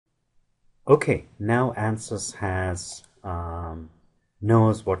Okay, now ANSYS has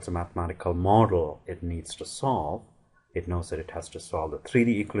knows what's a mathematical model it needs to solve. It knows that it has to solve the 3D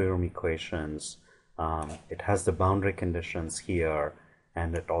equilibrium equations. It has the boundary conditions here,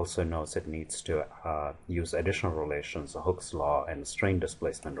 and it also knows it needs to use additional relations, the Hooke's law and strain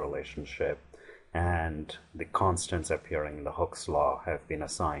displacement relationship, and the constants appearing in the Hooke's law have been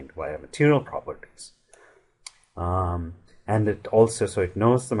assigned via material properties. And it also, so it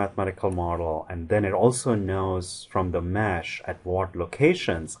knows the mathematical model, and then it also knows from the mesh at what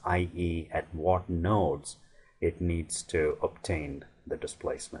locations, i.e. at what nodes, it needs to obtain the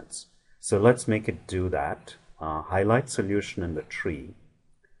displacements. So let's make it do that. Highlight solution in the tree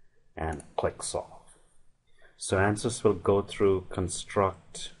and click solve. So ANSYS will go through,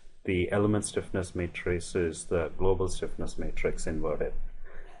 construct the element stiffness matrices, the global stiffness matrix inverted,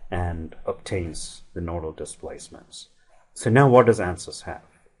 and obtains the nodal displacements. So now what does ANSYS have?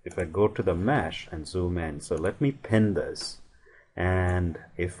 If I go to the mesh and zoom in, so let me pin this, and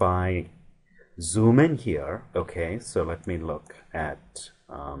if I zoom in here, okay, so let me look at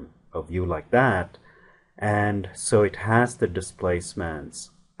a view like that, and so it has the displacements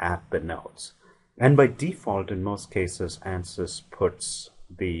at the nodes. And by default, in most cases, ANSYS puts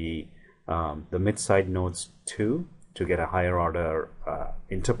the mid-side nodes to get a higher order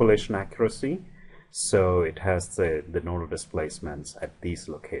interpolation accuracy. So it has the nodal displacements at these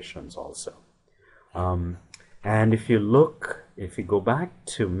locations also. And if you go back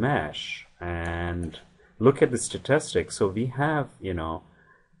to mesh and look at the statistics, so we have, around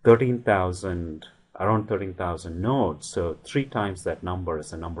 13,000 nodes. So 3 times that number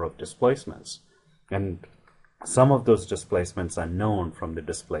is the number of displacements. And some of those displacements are known from the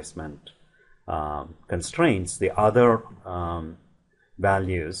displacement constraints. The other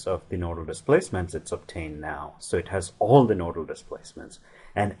values of the nodal displacements it's obtained now. So it has all the nodal displacements.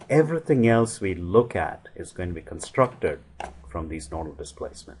 And everything else we look at is going to be constructed from these nodal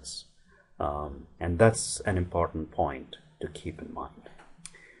displacements. And that's an important point to keep in mind.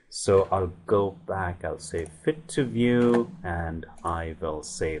 So I'll go back, I'll say fit to view, and I will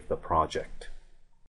save the project.